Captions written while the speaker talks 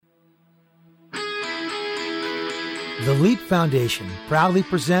The Leap Foundation proudly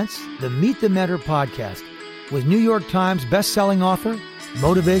presents the Meet the Mentor podcast with New York Times best-selling author,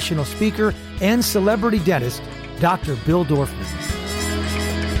 motivational speaker, and celebrity dentist, Dr. Bill Dorfman.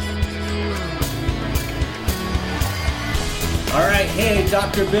 All right, hey,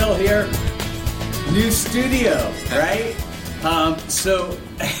 Dr. Bill here. New studio, right? So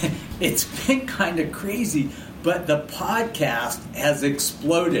it's been kind of crazy, but the podcast has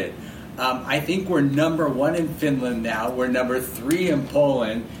exploded. I think we're number 1 in Finland now. We're number 3 in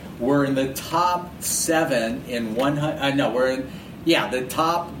Poland. We're in the top 7 in the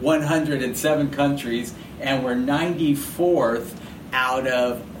top 107 countries, and we're 94th out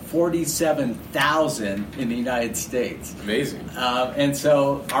of 47,000 in the United States. Amazing. And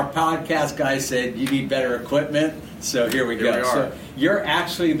so our podcast guy said, you need better equipment. So here we go. So you're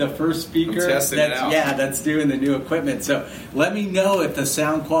actually the first speaker that's doing the new equipment. So let me know if the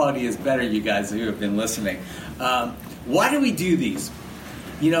sound quality is better, you guys who have been listening. Why do we do these?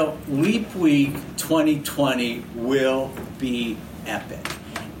 You know, Leap Week 2020 will be epic.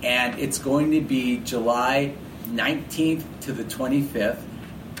 And it's going to be July 19th to the 25th.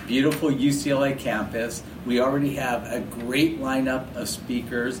 Beautiful UCLA campus. We already have a great lineup of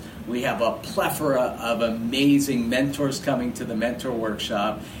speakers. We have a plethora of amazing mentors coming to the mentor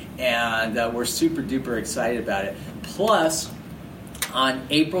workshop, and we're super duper excited about it. Plus, on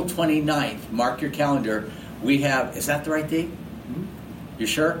April 29th, mark your calendar, we have, is that the right date? You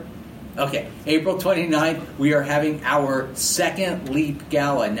sure? Okay, April 29th, we are having our second Leap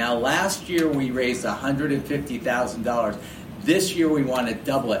Gala. Now, last year we raised $150,000. This year we want to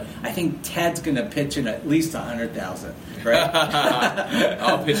double it. I think Ted's going to pitch in at least $100,000, right?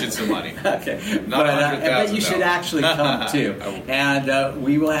 I'll pitch in some money. Okay, not $100,000. But you should actually come too. And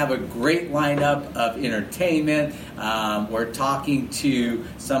we will have a great lineup of entertainment. We're talking to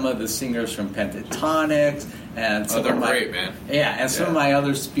some of the singers from Pentatonix. And they're great, man. Yeah, and some of my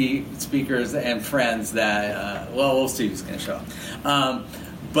other speakers and friends that, we'll see who's going to show up.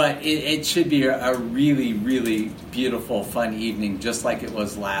 But it should be a really, really beautiful, fun evening, just like it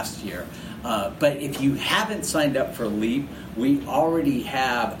was last year. But if you haven't signed up for Leap, we already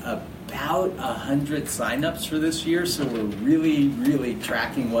have about 100 signups for this year, so we're really, really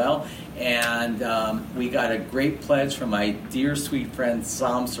tracking well. And we got a great pledge from my dear, sweet friend,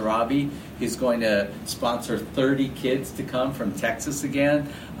 Sam Sarabi. He's going to sponsor 30 kids to come from Texas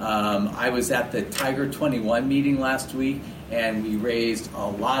again. I was at the Tiger 21 meeting last week, and we raised a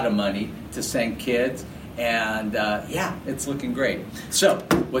lot of money to send kids. And it's looking great. So,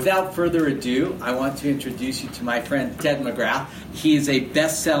 without further ado, I want to introduce you to my friend Ted McGrath. He is a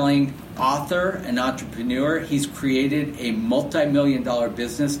best-selling author and entrepreneur. He's created a multi-million-dollar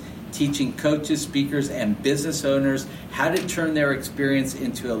business teaching coaches, speakers, and business owners how to turn their experience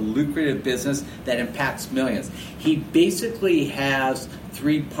into a lucrative business that impacts millions. He basically has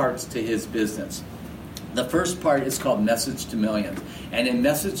 3 parts to his business. The first part is called Message to Millions. And in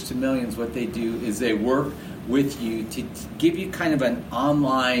Message to Millions, what they do is they work with you to give you kind of an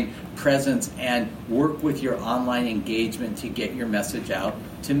online presence and work with your online engagement to get your message out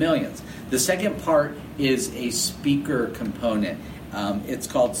to millions. The second part is a speaker component. It's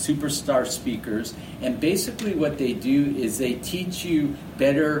called Superstar Speakers. And basically what they do is they teach you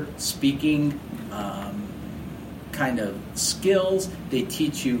better speaking kind of skills. They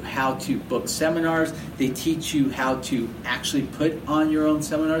teach you how to book seminars. They teach you how to actually put on your own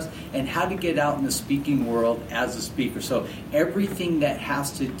seminars and how to get out in the speaking world as a speaker. So everything that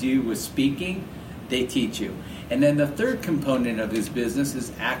has to do with speaking, they teach you. And then the third component of his business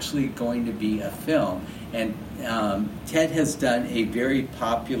is actually going to be a film. And Ted has done a very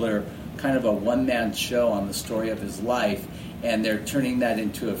popular kind of a one-man show on the story of his life, and they're turning that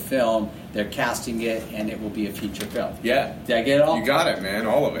into a film. They're casting it, and it will be a feature film. Yeah. Did I get it all? You got it, man.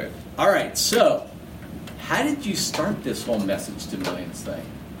 All of it. All right. So, how did you start this whole Message to Millions thing?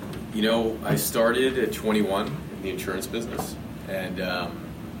 You know, I started at 21 in the insurance business, and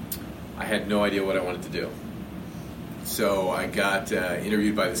I had no idea what I wanted to do. So I got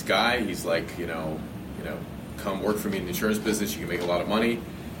interviewed by this guy. He's like, come work for me in the insurance business. You can make a lot of money.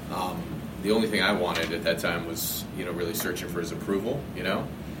 The only thing I wanted at that time was, really searching for his approval,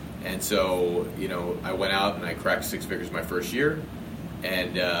 And so, I went out and I cracked 6 figures my first year,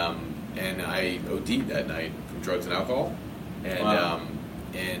 and I OD'd that night from drugs and alcohol, and Wow.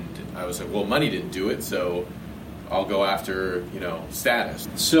 And I was like, well, money didn't do it, so I'll go after, status.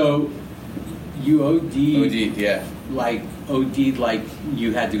 So you OD'd, yeah. like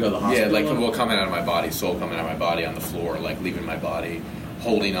you had to go to the hospital? Yeah, like coming out of my body, soul coming out of my body on the floor, like leaving my body,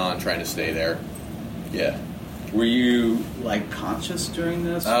 holding on, trying to stay there. Yeah. Were you like conscious during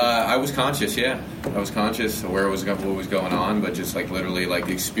this? I was conscious, yeah. I was conscious of what was going on, but just like literally like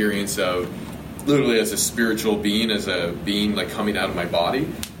the experience of literally as a spiritual being, as a being like coming out of my body,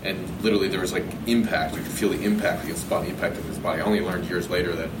 and literally there was like impact. You could feel the impact against the body, impact of his body. I only learned years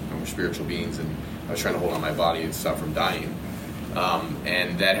later that we're spiritual beings, and I was trying to hold on my body and stop from dying.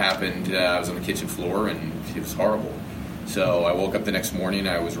 And that happened. I was on the kitchen floor, and it was horrible. So I woke up the next morning.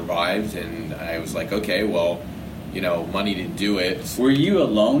 I was revived, and I was like, okay, well, money didn't do it. Were you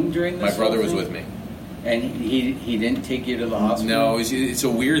alone during this? My brother was with me. And he didn't take you to the hospital? No, it's a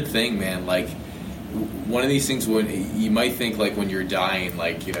weird thing, man. Like, one of these things when you might think, like, when you're dying,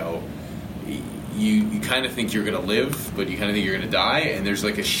 like, you kind of think you're going to live, but you kind of think you're going to die, and there's,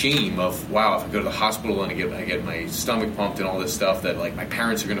 like, a shame of, wow, if I go to the hospital and I get my stomach pumped and all this stuff, that, like, my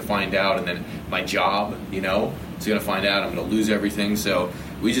parents are going to find out, and then my job, is going to find out, I'm going to lose everything. So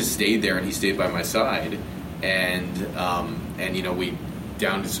we just stayed there, and he stayed by my side, and we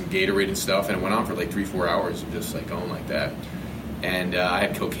down to some Gatorade and stuff, and it went on for like 3-4 hours of just like going like that. And I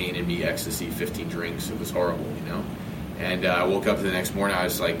had cocaine in me, ecstasy, 15 drinks. It was horrible, And I woke up the next morning, I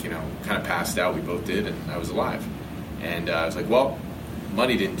was like, kind of passed out. We both did, and I was alive. And I was like, well,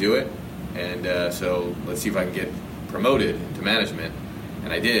 money didn't do it, and so let's see if I can get promoted to management.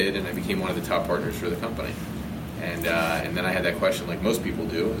 And I did, and I became one of the top partners for the company. And then I had that question, like most people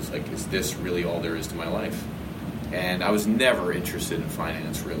do, it's like, is this really all there is to my life? And I was never interested in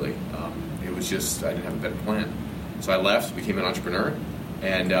finance, really. It was just, I didn't have a better plan. So I left, became an entrepreneur,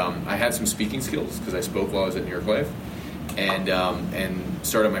 and I had some speaking skills because I spoke while I was at New York Life, and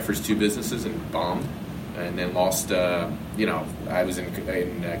started my first 2 businesses and bombed, and then lost, I was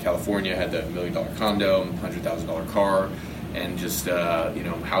in California, had the $1 million condo, $100,000 car, and just,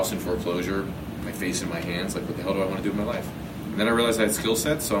 house in foreclosure, my face in my hands, like, what the hell do I want to do with my life? And then I realized I had skill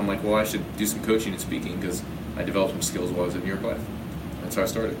sets, so I'm like, well, I should do some coaching and speaking because I developed some skills while I was at New York Life. That's how I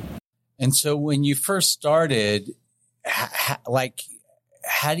started. And so when you first started,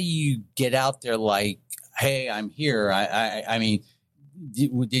 how do you get out there like, hey, I'm here? I mean,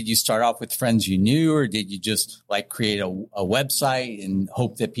 did you start off with friends you knew, or did you just like create a website and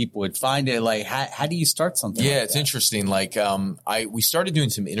hope that people would find it? Like, how do you start something? Yeah, like it's interesting. Like, we started doing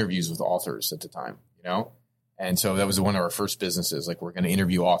some interviews with authors at the time, and so that was one of our first businesses. Like, we're going to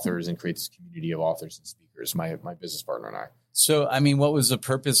interview authors and create this community of authors and speakers, my business partner and I. So, I mean, what was the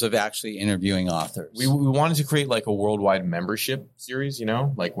purpose of actually interviewing authors? We wanted to create like a worldwide membership series,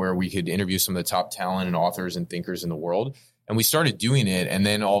 like where we could interview some of the top talent and authors and thinkers in the world. And we started doing it. And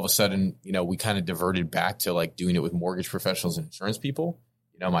then all of a sudden, we kind of diverted back to like doing it with mortgage professionals and insurance people.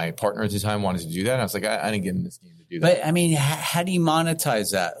 My partner at the time wanted to do that. And I was like, I didn't get in this game to do that. But I mean, how do you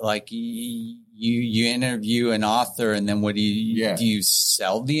monetize that? Like you interview an author, and then what do you do? You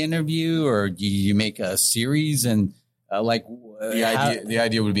sell the interview, or do you make a series? And the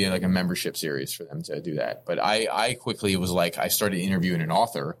idea would be like a membership series for them to do that. But I quickly, it was like, I started interviewing an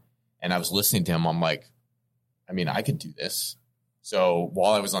author, and I was listening to him. I'm like, I mean, I could do this. So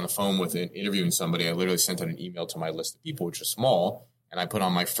while I was on the phone with interviewing somebody, I literally sent out an email to my list of people, which was small. And I put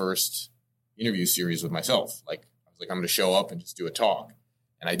on my first interview series with myself. Like, I was like, I'm going to show up and just do a talk.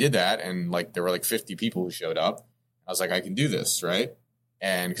 And I did that. And like, there were like 50 people who showed up. I was like, I can do this. Right.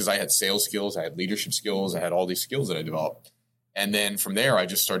 And because I had sales skills, I had leadership skills, I had all these skills that I developed. And then from there, I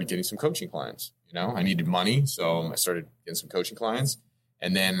just started getting some coaching clients. I needed money. So I started getting some coaching clients.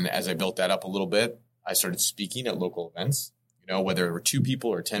 And then as I built that up a little bit, I started speaking at local events, whether it were 2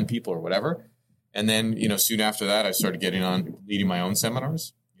 people or 10 people or whatever. And then, soon after that, I started getting on leading my own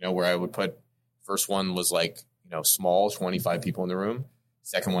seminars, where I would put, first one was like, small, 25 people in the room.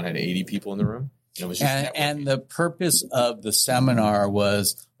 Second one had 80 people in the room. It was just and the purpose of the seminar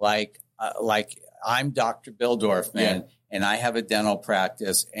was like I'm Dr. Bill Dorfman, and I have a dental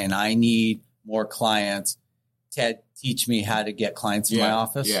practice, and I need more clients. Ted, teach me how to get clients in my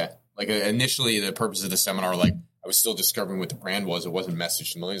office. Yeah. Like initially, the purpose of the seminar, like I was still discovering what the brand was. It wasn't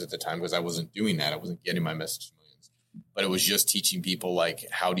Message to Millions at the time because I wasn't doing that. I wasn't getting my Message to Millions. But it was just teaching people, like,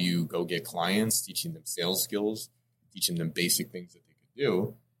 how do you go get clients, teaching them sales skills, teaching them basic things that they could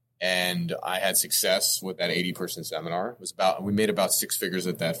do. And I had success with that 80-person seminar. We made about 6 figures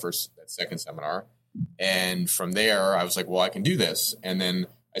at that second seminar. And from there, I was like, well, I can do this. And then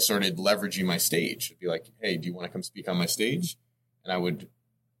I started leveraging my stage. I'd be like, hey, do you want to come speak on my stage? And I would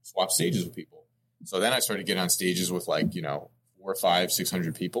swap stages with people. So then I started getting on stages with 400, 500,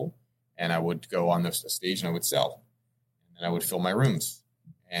 600 people. And I would go on the stage and I would sell. And then I would fill my rooms.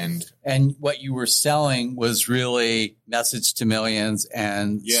 And what you were selling was really Message to Millions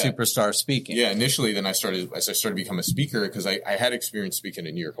and superstar speaking. Yeah, initially then as I started to become a speaker, because I had experience speaking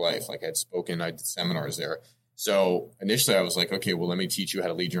at New York Life. Like I had spoken, I did seminars there. So initially I was like, okay, well, let me teach you how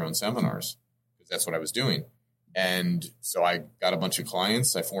to lead your own seminars, because that's what I was doing. And so I got a bunch of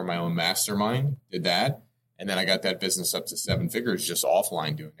clients. I formed my own mastermind, did that. And then I got that business up to 7 figures just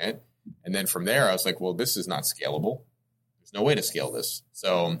offline doing it. And then from there, I was like, well, this is not scalable. There's no way to scale this.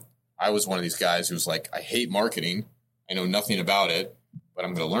 So I was one of these guys who was like, I hate marketing. I know nothing about it, but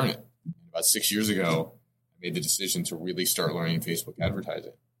I'm going to learn it. About 6 years ago, I made the decision to really start learning Facebook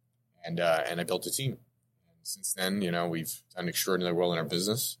advertising. And I built a team. And since then, we've done extraordinarily well in our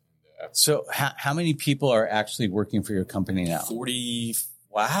business. So how many people are actually working for your company now? 40.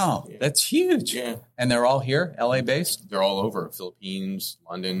 Wow. Yeah. That's huge. Yeah. And they're all here, LA based? They're all over. Philippines,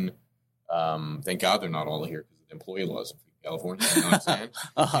 London. Thank God they're not all here because of the employee laws in California. You know what I'm saying?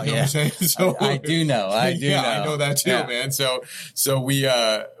 Oh, yeah. So, I do know. I know that too, man. So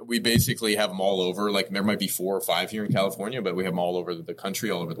we basically have them all over. Like there might be 4 or 5 here in California, but we have them all over the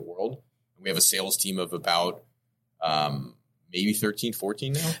country, all over the world. We have a sales team of about maybe 13,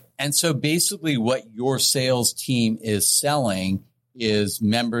 14 now. And so basically what your sales team is selling is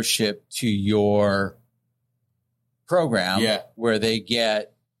membership to your program where they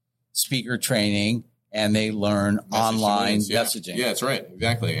get speaker training and they learn online messaging. Yeah, that's right.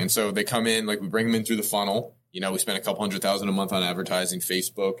 Exactly. And so they come in, like we bring them in through the funnel. We spend a couple $100,000 a month on advertising.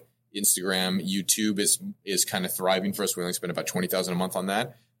 Facebook, Instagram, YouTube is kind of thriving for us. We only spend about $20,000 a month on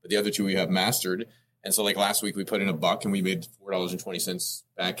that. But the other 2 we have mastered. And so like last week we put in $1 and we made $4.20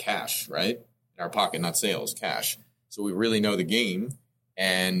 back cash, right? In our pocket, not sales, cash. So we really know the game.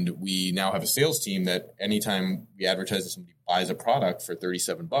 And we now have a sales team that anytime we advertise that somebody buys a product for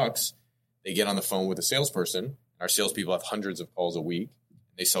 $37, they get on the phone with a salesperson. Our salespeople have hundreds of calls a week. And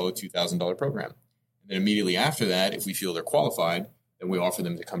they sell a $2,000 program. And then immediately after that, if we feel they're qualified, then we offer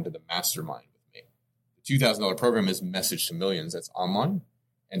them to come to the mastermind with me. The $2,000 program is Message to Millions. That's online.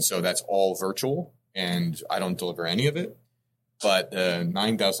 And so that's all virtual. And I don't deliver any of it. But the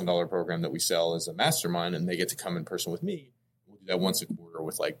 $9,000 program that we sell is a mastermind, and they get to come in person with me. We'll do that once a quarter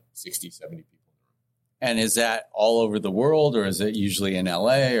with like 60, 70 people. And is that all over the world, or is it usually in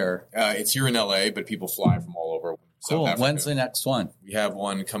LA? Or it's here in LA, but people fly from all over. Cool. When's the next one? We have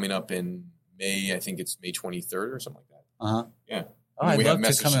one coming up in May. I think it's May 23rd or something like that. Uh-huh. Yeah. Oh, I'd love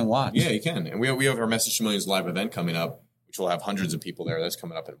to come and watch. Yeah, you can. And we have our Message to Millions live event coming up, which will have hundreds of people there. That's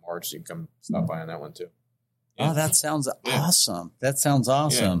coming up in March. So you can come stop by on that one too. Yeah. Oh, that sounds awesome. That sounds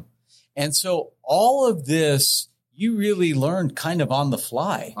awesome. Yeah. And so all of this, you really learned kind of on the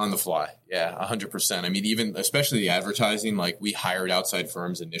fly. On the fly. Yeah, 100%. I mean, even especially the advertising, like we hired outside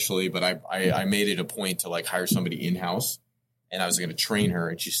firms initially, but I made it a point to like hire somebody in-house, and I was going to train her,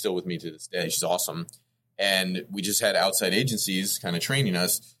 and she's still with me to this day. She's awesome. And we just had outside agencies kind of training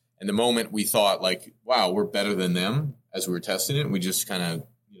us. And the moment we thought like, wow, we're better than them as we were testing it, we just kind of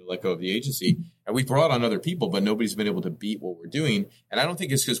let go of the agency. And we brought on other people, but nobody's been able to beat what we're doing. And I don't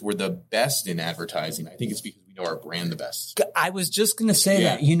think it's because we're the best in advertising. I think it's because we know our brand the best. I was just going to say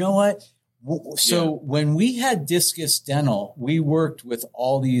that. You know what? So when we had Discus Dental, we worked with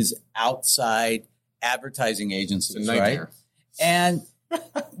all these outside advertising agencies, right? And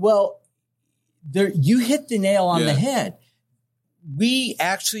you hit the nail on the head. We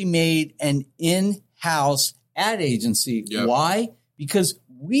actually made an in-house ad agency. Yep. Why? Because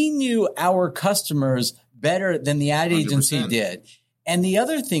we knew our customers better than the ad agency 100%. Did. And the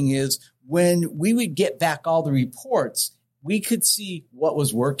other thing is, when we would get back all the reports, we could see what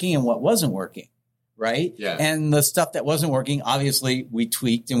was working and what wasn't working, right? Yeah. And the stuff that wasn't working, obviously, we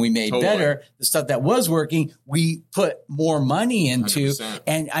tweaked and we made better. The stuff that was working, we put more money into. 100%.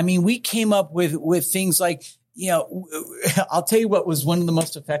 And I mean, we came up with things like, I'll tell you what was one of the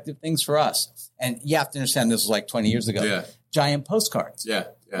most effective things for us. And you have to understand, this was like 20 years ago. Yeah. Giant postcards. Yeah.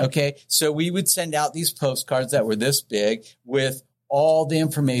 Okay. So we would send out these postcards that were this big with all the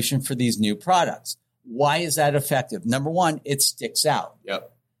information for these new products. Why is that effective? Number one, it sticks out.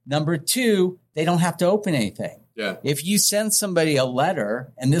 Yep. Number two, they don't have to open anything. Yeah. If you send somebody a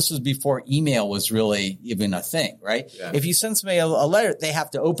letter, and this was before email was really even a thing, right? Yeah. If you send somebody a letter, they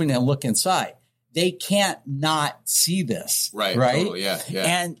have to open it and look inside. They can't not see this. Right. Totally, yeah.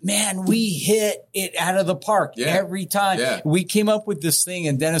 And man, we hit it out of the park every time. Yeah. We came up with this thing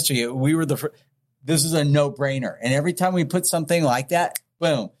in dentistry. We were this is a no-brainer. And every time we put something like that,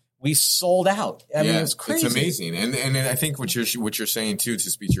 boom, we sold out. I mean, it's crazy. It's amazing. And I think what you're saying too, to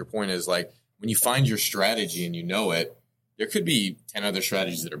speak to your point, is like when you find your strategy and you know it, there could be 10 other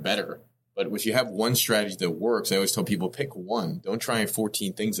strategies that are better. But if you have one strategy that works, I always tell people pick one. Don't try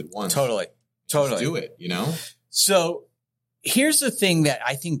 14 things at once. Totally. Just do it, So here's the thing that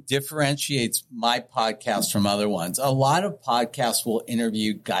I think differentiates my podcast from other ones. A lot of podcasts will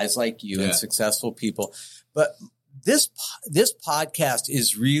interview guys like you and successful people, but this podcast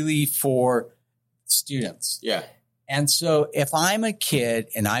is really for students. Yeah. And so if I'm a kid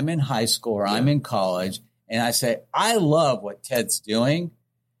and I'm in high school or I'm in college and I say, I love what Ted's doing,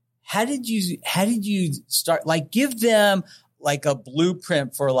 how did you start? Like, give them like a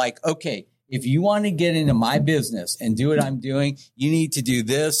blueprint for like, okay, if you want to get into my business and do what I'm doing, you need to do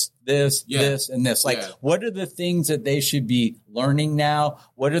this, this, and this. Like, what are the things that they should be learning now?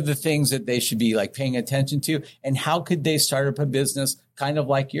 What are the things that they should be like paying attention to? And how could they start up a business kind of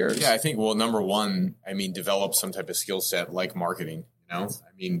like yours? Yeah, I think, well, number one, I mean, develop some type of skill set like marketing, you know?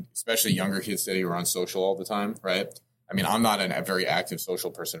 I mean, especially younger kids today who are on social all the time, right? I mean, I'm not a very active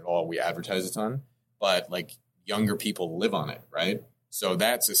social person at all. We advertise a ton, but like younger people live on it, right? So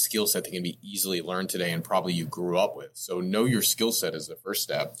that's a skill set that can be easily learned today and probably you grew up with. So know your skill set is the first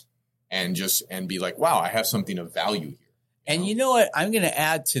step and be like, wow, I have something of value here. And you know what? I'm going to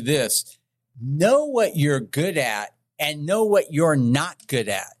add to this. Know what you're good at and know what you're not good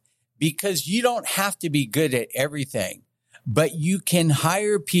at, because you don't have to be good at everything, but you can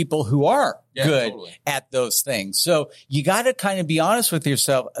hire people who are good at those things. So you got to kind of be honest with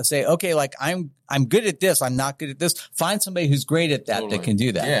yourself and say, okay, like I'm good at this. I'm not good at this. Find somebody who's great at that that can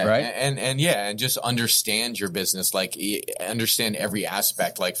do that. Right. And just understand your business, like understand every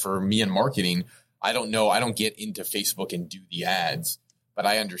aspect. Like for me in marketing, I don't get into Facebook and do the ads, but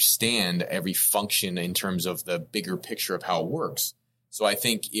I understand every function in terms of the bigger picture of how it works. So I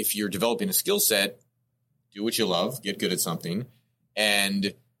think if you're developing a skill set, do what you love, get good at something.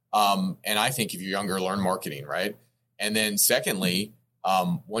 And I think if you're younger, learn marketing, right? And then secondly,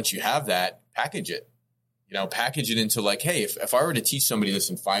 once you have that, package it, package it into like, hey, if I were to teach somebody this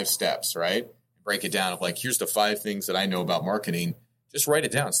in 5 steps, right? Break it down of like, here's the 5 things that I know about marketing. Just write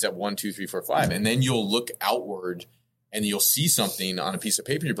it down. Step 1, 2, 3, 4, 5. And then you'll look outward and you'll see something on a piece of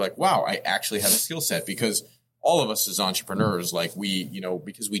paper. You'll be like, wow, I actually have a skill set. Because all of us as entrepreneurs, like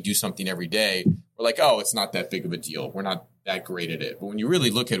because we do something every day, we're like, oh, it's not that big of a deal. We're not that great at it. But when you really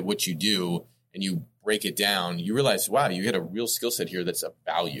look at what you do and you break it down, you realize, wow, you get a real skill set here that's of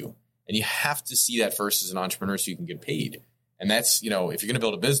value. And you have to see that first as an entrepreneur so you can get paid. And that's, if you're going to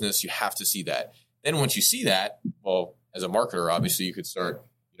build a business, you have to see that. Then once you see that, well, as a marketer, obviously you could start,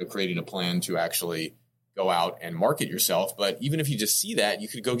 creating a plan to actually go out and market yourself. But even if you just see that, you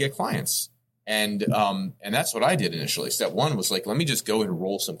could go get clients. And that's what I did initially. Step 1 was like, let me just go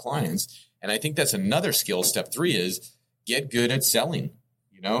enroll some clients. And I think that's another skill. Step 3 is get good at selling.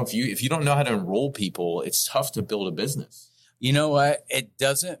 If you don't know how to enroll people, it's tough to build a business. You know what? It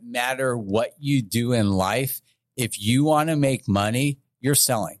doesn't matter what you do in life. If you want to make money, you're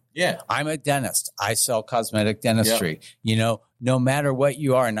selling. Yeah. I'm a dentist. I sell cosmetic dentistry, no matter what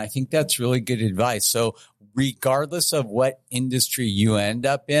you are. And I think that's really good advice. So regardless of what industry you end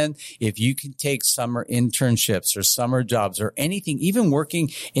up in, if you can take summer internships or summer jobs or anything, even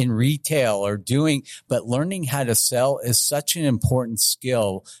working in retail but learning how to sell is such an important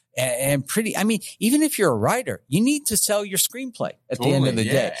skill. And even if you're a writer, you need to sell your screenplay at the end of the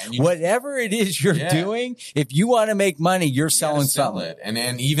day. Whatever it is you're doing, if you want to make money, you're selling something. It.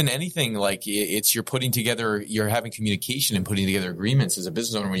 And even anything like you're having communication and putting together agreements as a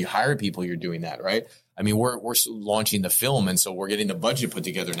business owner. When you hire people, you're doing that, right? I mean, we're launching the film, and so we're getting the budget put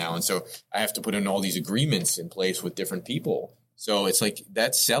together now. And so I have to put in all these agreements in place with different people. So it's like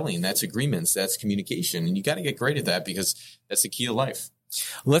that's selling, that's agreements, that's communication. And you got to get great at that because that's the key to life.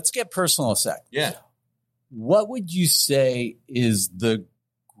 Let's get personal a sec. Yeah. What would you say is the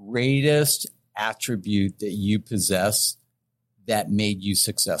greatest attribute that you possess that made you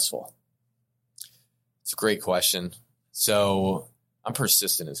successful? It's a great question. So I'm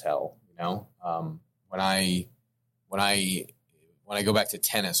persistent as hell, when I go back to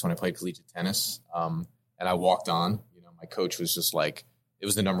tennis, when I played collegiate tennis, and I walked on, my coach was just like, it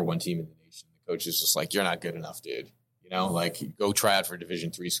was the number 1 team in the nation. The coach is just like, you're not good enough, dude. Go try out for a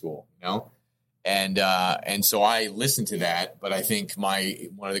Division III school, And so I listened to that, but I think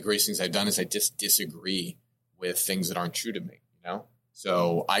one of the greatest things I've done is I just disagree with things that aren't true to me,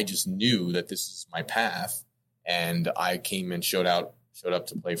 So I just knew that this is my path, and I came and showed up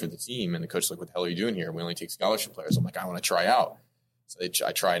to play for the team, and the coach was like, what the hell are you doing here? We only take scholarship players. I'm like, I want to try out. So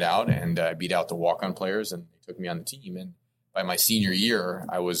I tried out, and I beat out the walk-on players, and they took me on the team. And by my senior year,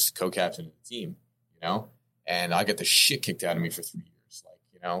 I was co-captain of the team, and I got the shit kicked out of me for 3 years.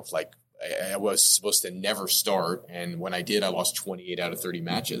 I was supposed to never start. And when I did, I lost 28 out of 30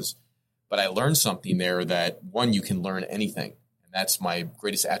 matches. But I learned something there that, one, you can learn anything. And that's my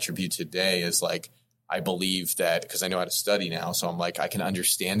greatest attribute today is like, I believe that because I know how to study now. So I'm like, I can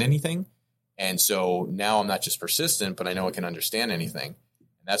understand anything. And so now I'm not just persistent, but I know I can understand anything.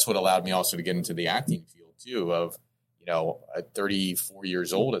 And that's what allowed me also to get into the acting field too of, at 34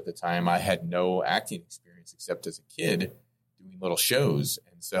 years old at the time, I had no acting experience except as a kid doing little shows.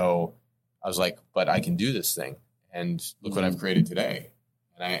 And so I was like, but I can do this thing. And look what I've created today.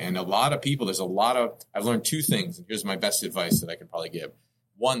 And a lot of people, I've learned two things. And here's my best advice that I can probably give.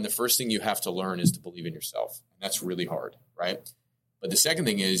 One, the first thing you have to learn is to believe in yourself. And that's really hard, right? But the second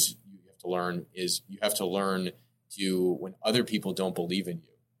thing is you have to learn to, when other people don't believe in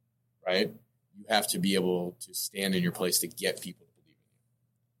you, right? You have to be able to stand in your place to get people to believe in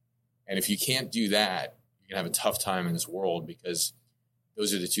you. And if you can't do that, you're going to have a tough time in this world because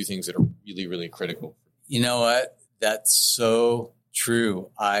those are the two things that are really, really critical. You know what? That's so true.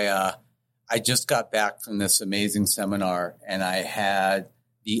 I just got back from this amazing seminar and I had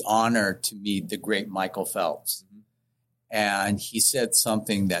the honor to meet the great Michael Phelps. Mm-hmm. And he said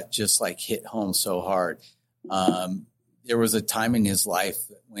something that just like hit home so hard. There was a time in his life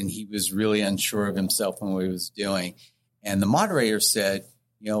when he was really unsure of himself and what he was doing. And the moderator said,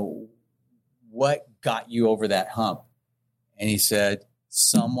 what got you over that hump? And he said,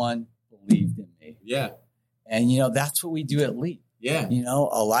 someone believed in me. Yeah. And, that's what we do at LEAP. Yeah.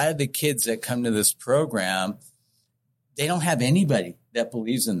 A lot of the kids that come to this program, they don't have anybody that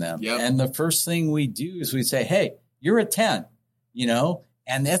believes in them. Yep. And the first thing we do is we say, hey, you're a 10,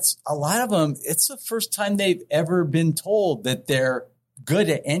 and that's a lot of them. It's the first time they've ever been told that they're good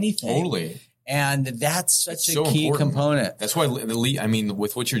at anything. Totally. And that's such a so key important. component. That's why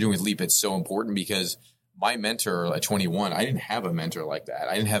with what you're doing with LEAP, it's so important because my mentor at 21, I didn't have a mentor like that.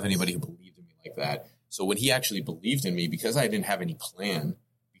 I didn't have anybody who believed in me like that. So when he actually believed in me, because I didn't have any plan,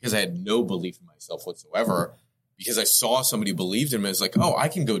 because I had no belief in myself whatsoever, because I saw somebody who believed in me, I was like, oh, I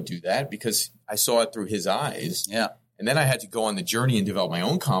can go do that because I saw it through his eyes. Yeah. And then I had to go on the journey and develop my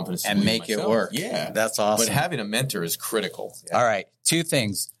own confidence. And make it work. Yeah. That's awesome. But having a mentor is critical. Yeah. All right. Two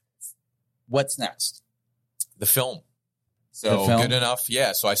things. What's next? The film. So Good Enough.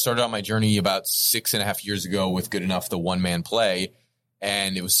 Yeah. So I started on my journey about 6.5 years ago with Good Enough, the one-man play.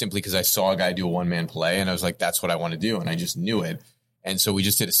 And it was simply because I saw a guy do a one-man play and I was like, that's what I want to do. And I just knew it. And so we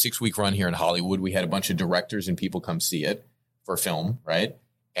just did a 6-week run here in Hollywood. We had a bunch of directors and people come see it for film, right?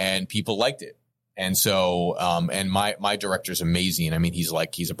 And people liked it. And so, and my director's amazing. I mean, he's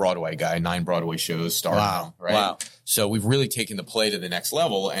a Broadway guy, 9 Broadway shows starring him, right? Wow. So we've really taken the play to the next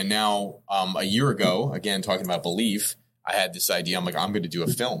level. And now, a year ago, again, talking about belief, I had this idea. I'm like, I'm going to do a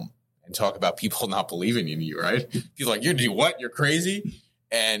film and talk about people not believing in you, right? People are like, you're going to do what? You're crazy.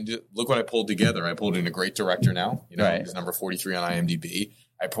 And look what I pulled together. I pulled in a great director now, right. He's number 43 on IMDb.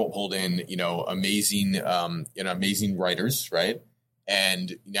 I pulled in, amazing writers, right?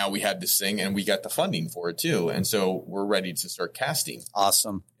 And now we had this thing and we got the funding for it too. And so we're ready to start casting.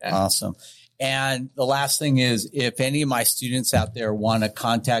 Awesome. Yeah. Awesome. And the last thing is, if any of my students out there want to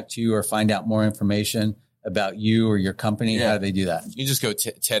contact you or find out more information about you or your company, how do they do that? You can just go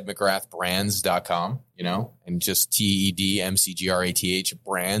to tedmcgrathbrands.com, and just TEDMCGRATH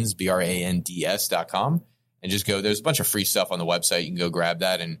brands, BRANDS.com, and just go. There's a bunch of free stuff on the website. You can go grab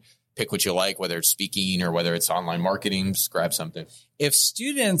that and pick what you like, whether it's speaking or whether it's online marketing, just grab something. If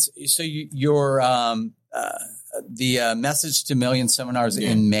students, so your the Message to Millions seminars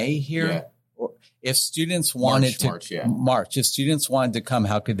in May here. Yeah. Or if students wanted March, if students wanted to come,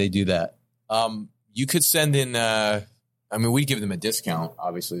 how could they do that? You could send in, we give them a discount,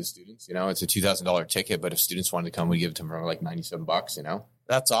 obviously, the students, it's a $2,000 ticket, but if students wanted to come, we give it to them for like $97,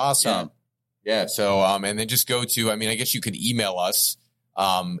 That's awesome. Yeah. So, and then just go to, I guess you could email us,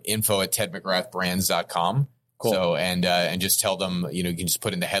 info@tedmcgrathbrands.com. Cool. So, and just tell them, you can just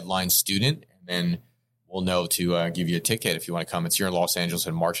put in the headline student and then we'll know to give you a ticket if you want to come. It's here in Los Angeles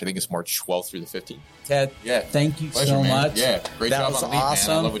in March. I think it's March 12th through the 15th. Ted, thank you Pleasure, so man. much. Yeah, great job was on LEAP,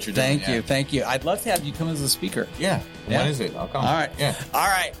 awesome. man. I love what you're doing. Thank you. I'd love to have you come as a speaker. Yeah. When is it? I'll come. All right. Yeah. All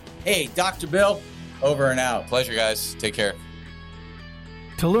right. Hey, Dr. Bill, over and out. Pleasure, guys. Take care.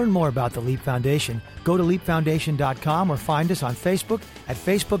 To learn more about the LEAP Foundation, go to leapfoundation.com or find us on Facebook at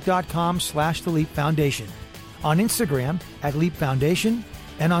facebook.com/the LEAP Foundation, on Instagram at LEAP Foundation,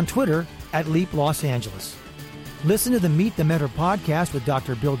 and on Twitter at LEAP Los Angeles. Listen to the Meet the Mentor podcast with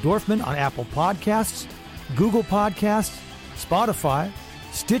Dr. Bill Dorfman on Apple Podcasts, Google Podcasts, Spotify,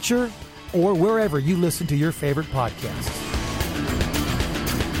 Stitcher, or wherever you listen to your favorite podcasts.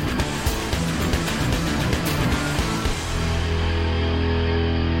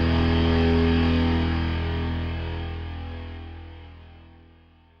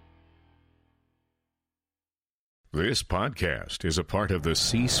 This podcast is a part of the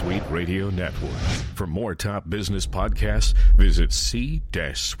C-Suite Radio Network. For more top business podcasts, visit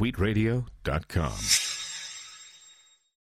c-suiteradio.com.